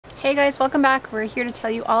Hey guys, welcome back. We're here to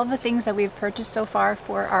tell you all of the things that we've purchased so far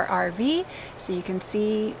for our RV so you can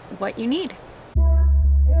see what you need.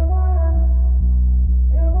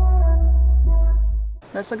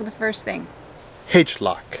 Let's look at the first thing. Hitch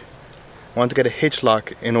lock. I want to get a hitch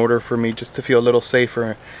lock in order for me just to feel a little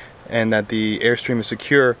safer and that the Airstream is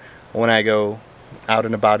secure when I go out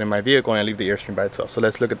and about in my vehicle and I leave the Airstream by itself. So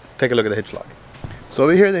let's take a look at the hitch lock. So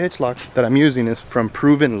over here, the hitch lock that I'm using is from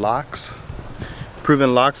Proven Locks.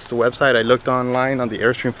 Proven Locks is a website. I looked online on the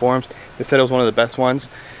Airstream forums. They said it was one of the best ones,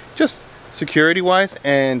 just security wise,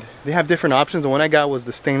 and they have different options. The one I got was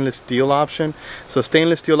the stainless steel option. So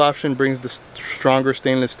stainless steel option brings the stronger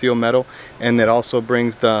stainless steel metal, and it also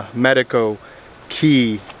brings the medical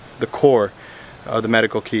key, the core of the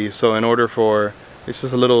medical key. So in order for, it's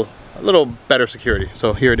just a little better security.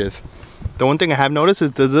 So here it is. The one thing I have noticed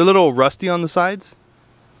is there's a little rusty on the sides,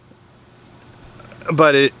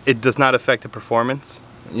 but it does not affect the performance.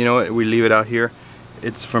 You know, we leave it out here.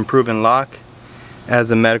 It's from Proven Lock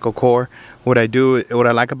as a medical core. What I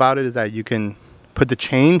like about it is that you can put the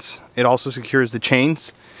chains. It also secures the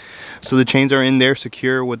chains, so the chains are in there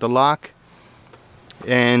secure with the lock.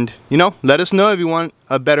 And you know, let us know if you want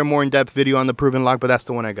a better, more in-depth video on the Proven Lock, but that's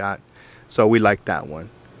the one I got, so we like that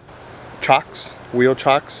one. Chocks, wheel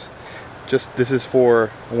chocks. Just this is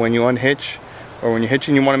for when you unhitch, or when you're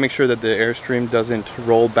hitching, you want to make sure that the Airstream doesn't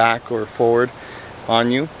roll back or forward on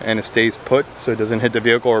you and it stays put, so it doesn't hit the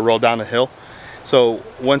vehicle or roll down a hill. So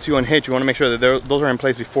once you unhitch, you want to make sure that those are in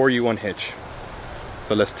place before you unhitch.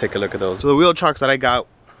 So let's take a look at those. So the wheel chocks that I got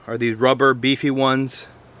are these rubber beefy ones,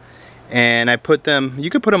 and I put them, you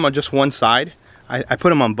could put them on just one side. I put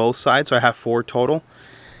them on both sides, so I have 4 total.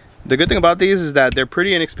 The good thing about these is that they're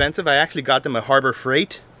pretty inexpensive. I actually got them at Harbor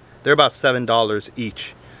Freight. They're about $7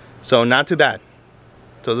 each, so not too bad.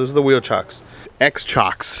 So those are the wheel chocks.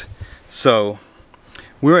 X-chocks. So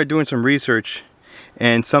we were doing some research,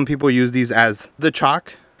 and some people use these as the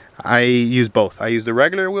chock. I use both. I use the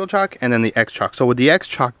regular wheel chock and then the X-chock. So what the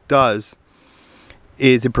X-chock does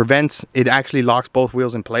is it actually locks both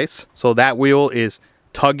wheels in place. So that wheel is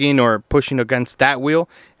tugging or pushing against that wheel,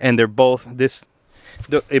 and they're both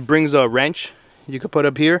it brings a wrench you could put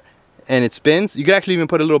up here and it spins. You could actually even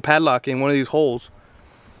put a little padlock in one of these holes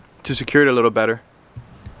to secure it a little better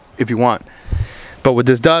if you want. But what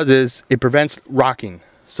this does is it prevents rocking.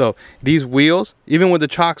 So these wheels, even with the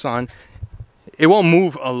chocks on, it won't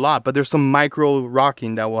move a lot, but there's some micro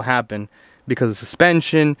rocking that will happen because of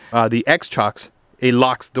suspension. The X-chocks, it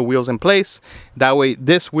locks the wheels in place. That way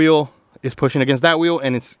this wheel is pushing against that wheel,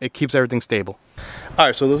 and it keeps everything stable. All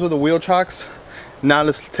right, so those are the wheel chocks. Now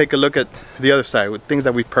let's take a look at the other side with things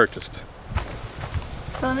that we've purchased.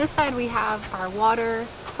 So on this side we have our water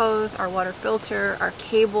hose, our water filter, our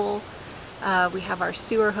cable, we have our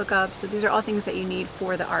sewer hookup. So these are all things that you need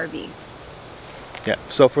for the RV. Yeah,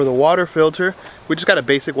 so for the water filter, we just got a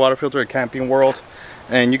basic water filter at Camping World,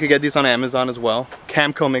 and you can get these on Amazon as well.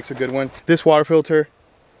 Camco makes a good one. This water filter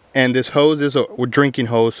and this hose is a drinking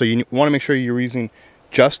hose, so you want to make sure you're using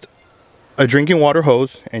just a drinking water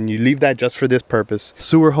hose, and you leave that just for this purpose.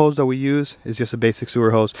 Sewer hose that we use is just a basic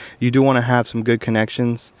sewer hose. You do want to have some good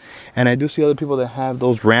connections, and I do see other people that have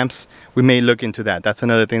those ramps. We may look into that. That's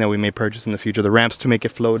another thing that we may purchase in the future, the ramps to make it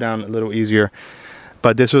flow down a little easier.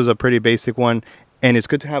 But this was a pretty basic one, and it's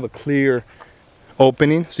good to have a clear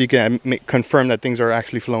opening so you can confirm that things are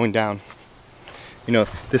actually flowing down. You know,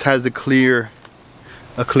 this has a clear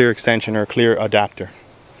extension or a clear adapter.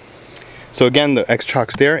 So again, the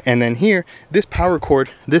X-chock's there, and then here, this power cord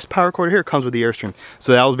here comes with the Airstream.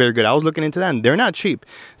 So that was very good. I was looking into that, and they're not cheap.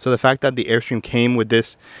 So the fact that the Airstream came with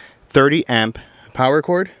this 30 amp power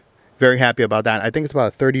cord, very happy about that. I think it's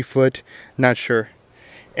about a 30 foot, not sure.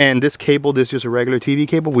 And this cable, this is just a regular TV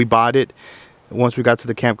cable. We bought it once we got to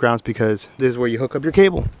the campgrounds because this is where you hook up your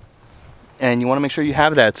cable. And you want to make sure you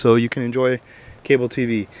have that so you can enjoy cable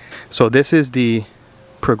TV. So this is the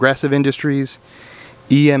Progressive Industries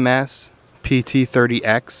EMS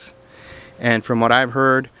PT30X, and from what I've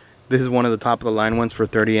heard, this is one of the top of the line ones for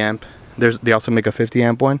 30 amp. They also make a 50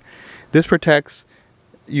 amp one. This protects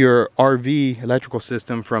your RV electrical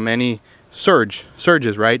system from any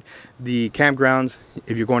surges, right? The campgrounds,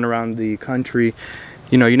 if you're going around the country,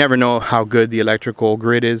 you know, you never know how good the electrical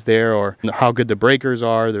grid is there, or how good the breakers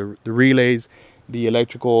are, the relays, the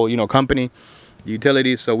electrical, you know, company, the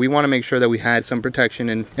utilities. So we want to make sure that we had some protection,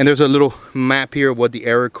 and there's a little map here of what the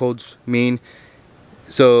error codes mean.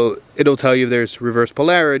 So it'll tell you if there's reverse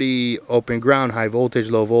polarity, open ground, high voltage,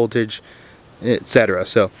 low voltage, etc.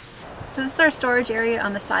 So this is our storage area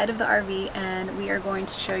on the side of the RV, and we are going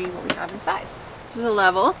to show you what we have inside. This is a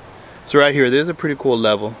level. So right here, there's a pretty cool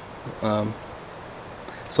level.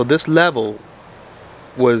 So this level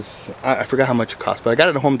was, I forgot how much it cost, but I got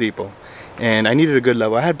it at Home Depot and I needed a good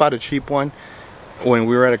level. I had bought a cheap one when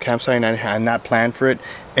we were at a campsite and I had not planned for it,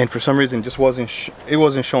 and for some reason it just wasn't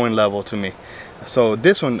showing level to me. So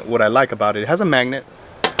this one, what I like about it, it has a magnet,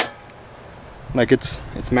 like it's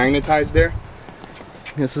magnetized there.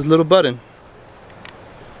 This is a little button.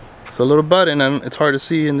 It's a little button, and it's hard to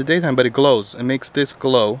see in the daytime, but it glows. It makes this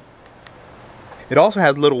glow. It also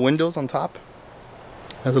has little windows on top.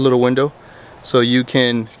 It has a little window, so you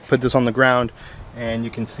can put this on the ground and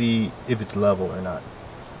you can see if it's level or not.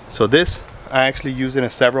 So this, I actually use it in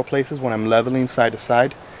several places when I'm leveling side to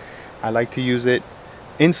side. I like to use it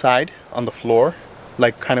inside on the floor,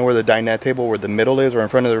 like kind of where the dinette table, where the middle is, or in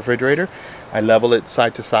front of the refrigerator. I level it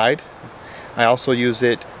side to side. I also use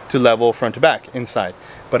it to level front to back inside,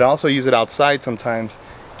 but I also use it outside sometimes.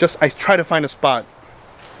 I try to find a spot.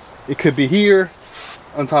 It could be here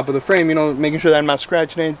on top of the frame, you know, making sure that I'm not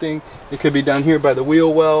scratching anything. It could be down here by the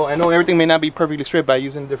wheel well. I know everything may not be perfectly straight, but I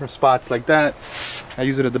use it in different spots like that. I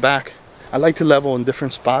use it at the back. I like to level in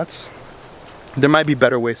different spots. There might be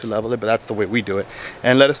better ways to level it, but that's the way we do it.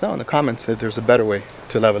 And let us know in the comments if there's a better way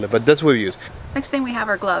to level it, but that's what we use. Next thing we have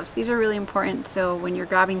are gloves. These are really important, so when you're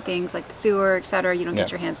grabbing things like the sewer, etc., you don't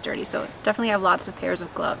get your hands dirty. So definitely have lots of pairs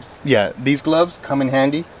of gloves. Yeah, these gloves come in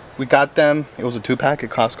handy. We got them, it was a 2-pack at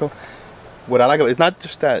Costco. What I like about it, it's not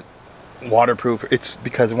just that waterproof, it's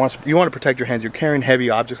because you want to protect your hands. You're carrying heavy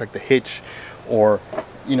objects like the hitch, or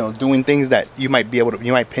you know, doing things that you might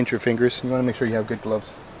pinch your fingers. You want to make sure you have good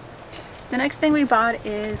gloves. The next thing we bought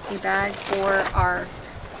is a bag for our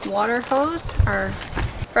water hose, our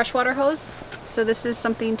freshwater hose. So this is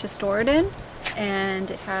something to store it in, and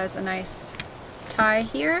it has a nice tie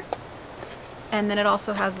here, and then it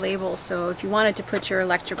also has labels. So if you wanted to put your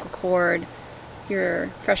electrical cord, your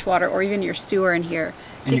freshwater, or even your sewer in here,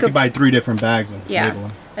 so and you could buy 3 different bags and label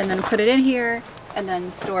them. And then put it in here and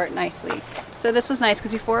then store it nicely. So this was nice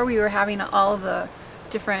because before we were having all of the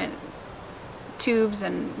different tubes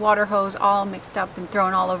and water hose all mixed up and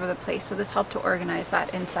thrown all over the place. So this helped to organize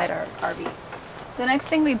that inside our RV. The next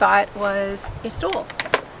thing we bought was a stool,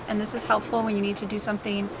 and this is helpful when you need to do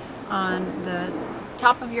something on the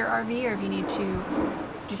top of your RV, or if you need to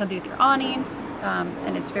do something with your awning.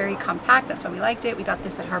 And it's very compact, that's why we liked it. We got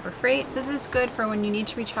this at Harbor Freight. This is good for when you need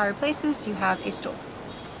to reach higher places, you have a stool.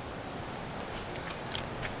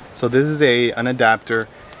 So this is an adapter.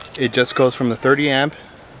 It just goes from the 30 amp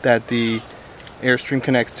that the Airstream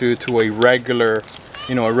connects to a regular,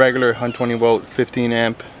 you know, a regular 120 volt 15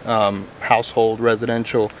 amp household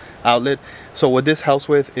residential outlet. So what this helps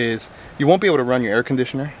with is you won't be able to run your air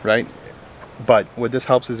conditioner, right? But what this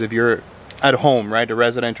helps is if you're at home, right, a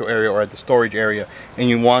residential area or at the storage area, and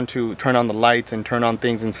you want to turn on the lights and turn on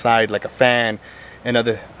things inside like a fan and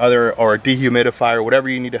other or a dehumidifier, whatever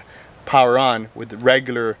you need to power on with the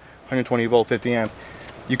regular 120 volt 50 amp,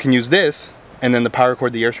 you can use this, and then the power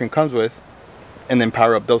cord the Airstream comes with, and then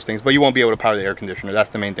power up those things. But you won't be able to power the air conditioner. That's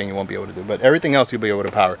the main thing you won't be able to do, but everything else you'll be able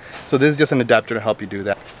to power. So this is just an adapter to help you do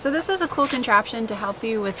that. So this is a cool contraption to help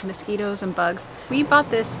you with mosquitoes and bugs. We bought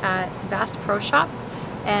this at Bass Pro Shop,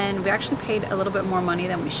 and we actually paid a little bit more money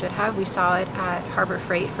than we should have. We saw it at Harbor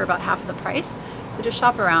Freight for about half of the price. So just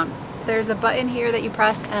shop around. There's a button here that you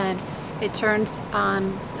press and it turns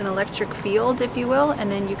on an electric field, if you will,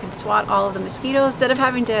 and then you can swat all of the mosquitoes. Instead of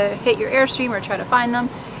having to hit your Airstream or try to find them,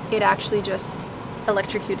 it actually just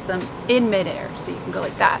electrocutes them in midair, so you can go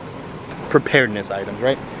like that. Preparedness items,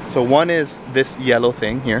 right? So one is this yellow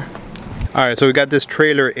thing here. All right, so we got this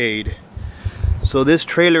trailer aid. So this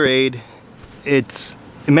trailer aid, it's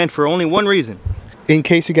meant for only one reason. In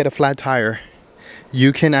case you get a flat tire,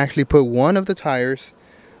 you can actually put one of the tires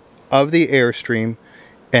of the Airstream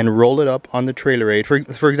and roll it up on the trailer aid.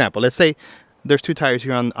 For example, let's say there's 2 tires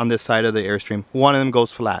here on this side of the Airstream. One of them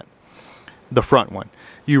goes flat, the front one.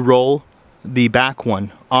 You roll the back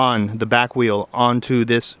one on the back wheel onto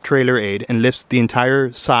this trailer aid and lifts the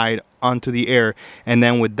entire side onto the air, and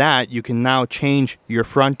then with that you can now change your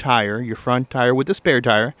front tire with the spare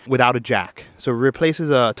tire without a jack. So it replaces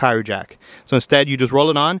a tire jack. So instead you just roll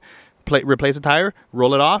it on, replace the tire,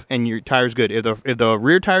 roll it off, and your tire's good. If the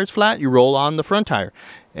rear tire is flat, you roll on the front tire,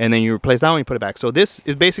 and then you replace that one and you put it back. So this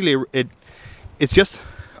is basically it's just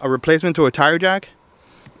a replacement to a tire jack,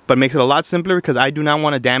 but makes it a lot simpler because I do not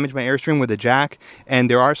want to damage my Airstream with a jack, and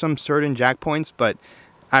there are some certain jack points, but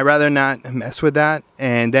I'd rather not mess with that.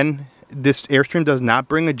 And then this Airstream does not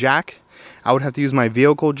bring a jack. I would have to use my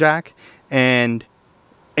vehicle jack, and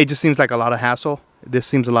it just seems like a lot of hassle. This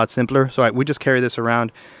seems a lot simpler, so we just carry this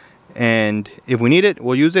around, and if we need it,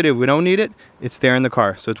 we'll use it. If we don't need it, it's there in the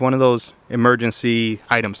car. So it's one of those emergency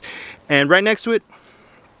items. And right next to it,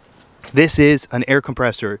 This is an air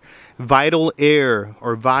compressor, Vital Air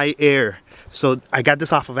or VIAIR. So I got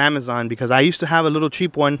this off of Amazon because I used to have a little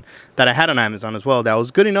cheap one that I had on Amazon as well that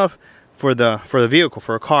was good enough for the vehicle,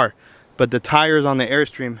 for a car. But the tires on the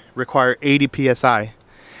Airstream require 80 psi,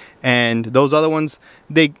 and those other ones,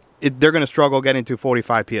 they're going to struggle getting to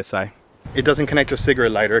 45 psi. It doesn't connect to a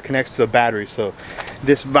cigarette lighter, it connects to a battery. So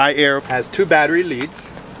this VIAIR has 2 battery leads,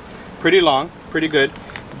 pretty long, pretty good.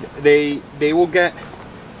 They will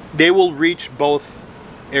reach both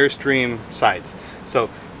Airstream sides. So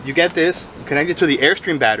you get this, you connect it to the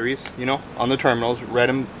Airstream batteries, you know, on the terminals,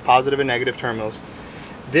 red and positive and negative terminals.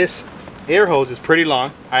 This air hose is pretty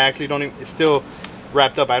long. I actually don't even, it's still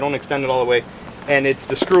wrapped up, I don't extend it all the way, and it's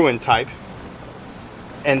the screw-in type.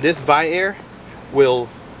 And this VIAIR will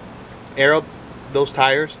air up those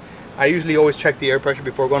tires. I usually always check the air pressure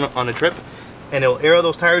before going on a trip, and it'll air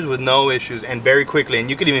those tires with no issues and very quickly, and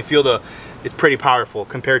you can even feel it's pretty powerful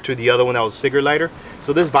compared to the other one that was a cigarette lighter.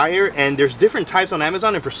 So this VIAIR, and there's different types on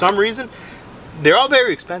Amazon, and for some reason they're all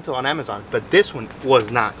very expensive on Amazon, but this one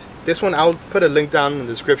was not. This one, I'll put a link down in the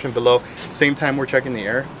description below. Same time we're checking the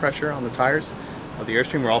air pressure on the tires of the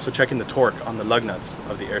Airstream, we're also checking the torque on the lug nuts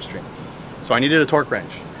of the Airstream. So I needed a torque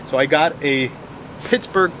wrench. So I got a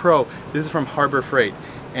Pittsburgh Pro. This is from Harbor Freight,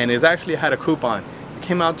 and it's actually had a coupon. It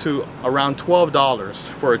came out to around $12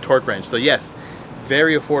 for a torque wrench. So yes,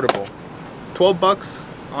 very affordable. 12 bucks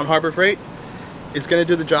on Harbor Freight. It's gonna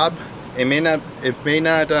do the job. It may not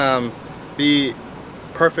be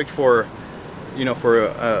perfect for, you know, for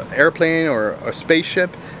an airplane or a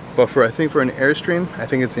spaceship, but for, I think for an Airstream, I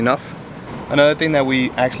think it's enough. Another thing that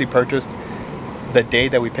we actually purchased the day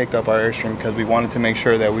that we picked up our Airstream, because we wanted to make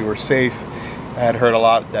sure that we were safe. I had heard a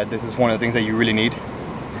lot that this is one of the things that you really need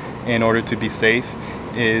in order to be safe,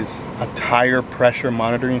 is a tire pressure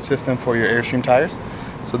monitoring system for your Airstream tires.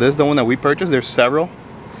 So this is the one that we purchased. There's several.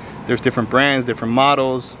 There's different brands, different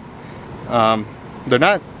models. They're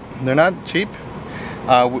not cheap.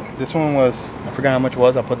 This one was, I forgot how much it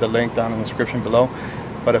was. I'll put the link down in the description below,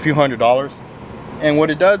 but a few $100s. And what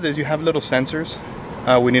it does is you have little sensors.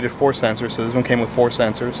 We needed 4 sensors, so this one came with 4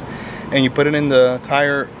 sensors, and you put it in the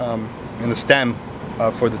tire, in the stem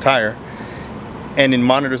for the tire, and it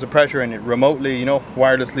monitors the pressure, and it remotely, you know,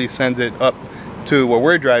 wirelessly sends it up to where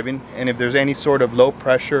we're driving. And if there's any sort of low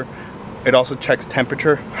pressure, it also checks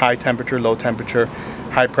temperature, high temperature, low temperature,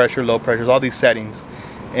 high pressure, low pressure, all these settings.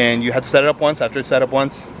 And you have to set it up once. After it's set up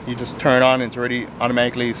once, you just turn it on, and it's already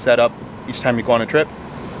automatically set up each time you go on a trip.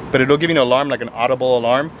 But it'll give you an alarm, like an audible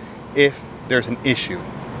alarm, if there's an issue.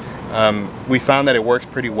 We found that it works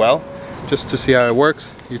pretty well. Just to see how it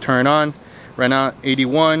works, you turn it on. Right now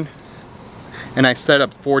 81, and I set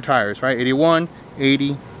up 4 tires, right? 81,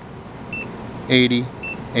 80, 80,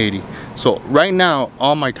 80. So right now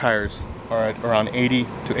all my tires are at around 80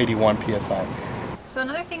 to 81 psi. So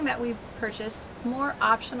another thing that we've purchased, more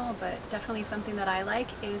optional but definitely something that I like,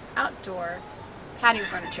 is outdoor patio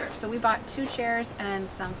furniture. So we bought 2 chairs and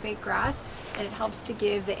some fake grass, and it helps to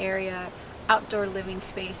give the area outdoor living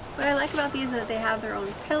space. What I like about these is that they have their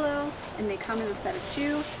own pillow, and they come in a set of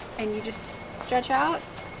 2, and you just stretch out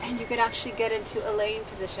and you could actually get into a laying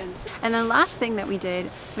positions. And then last thing that we did,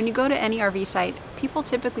 when you go to any RV site, people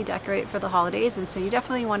typically decorate for the holidays, and so you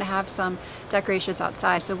definitely want to have some decorations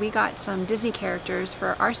outside. So we got some Disney characters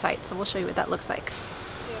for our site, so we'll show you what that looks like.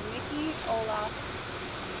 So we have Mickey, Olaf,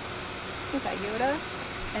 who's that, Yoda,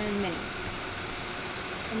 and Minnie.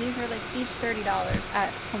 And these are like each $30 at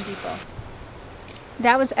Home Depot.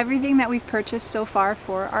 That was everything that we've purchased so far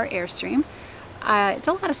for our Airstream. It's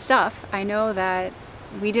a lot of stuff. I know that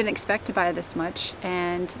we didn't expect to buy this much,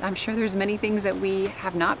 and I'm sure there's many things that we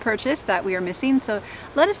have not purchased that we are missing. So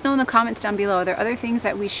let us know in the comments down below. Are there other things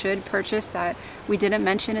that we should purchase that we didn't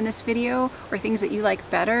mention in this video, or things that you like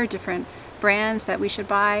better, different brands that we should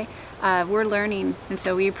buy? We're learning, and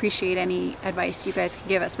so we appreciate any advice you guys can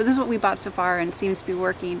give us. But this is what we bought so far, and it seems to be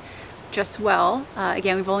working just well.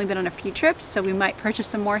 Again, we've only been on a few trips, so we might purchase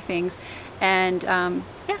some more things. And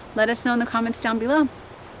yeah, let us know in the comments down below.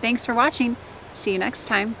 Thanks for watching. See you next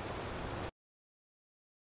time.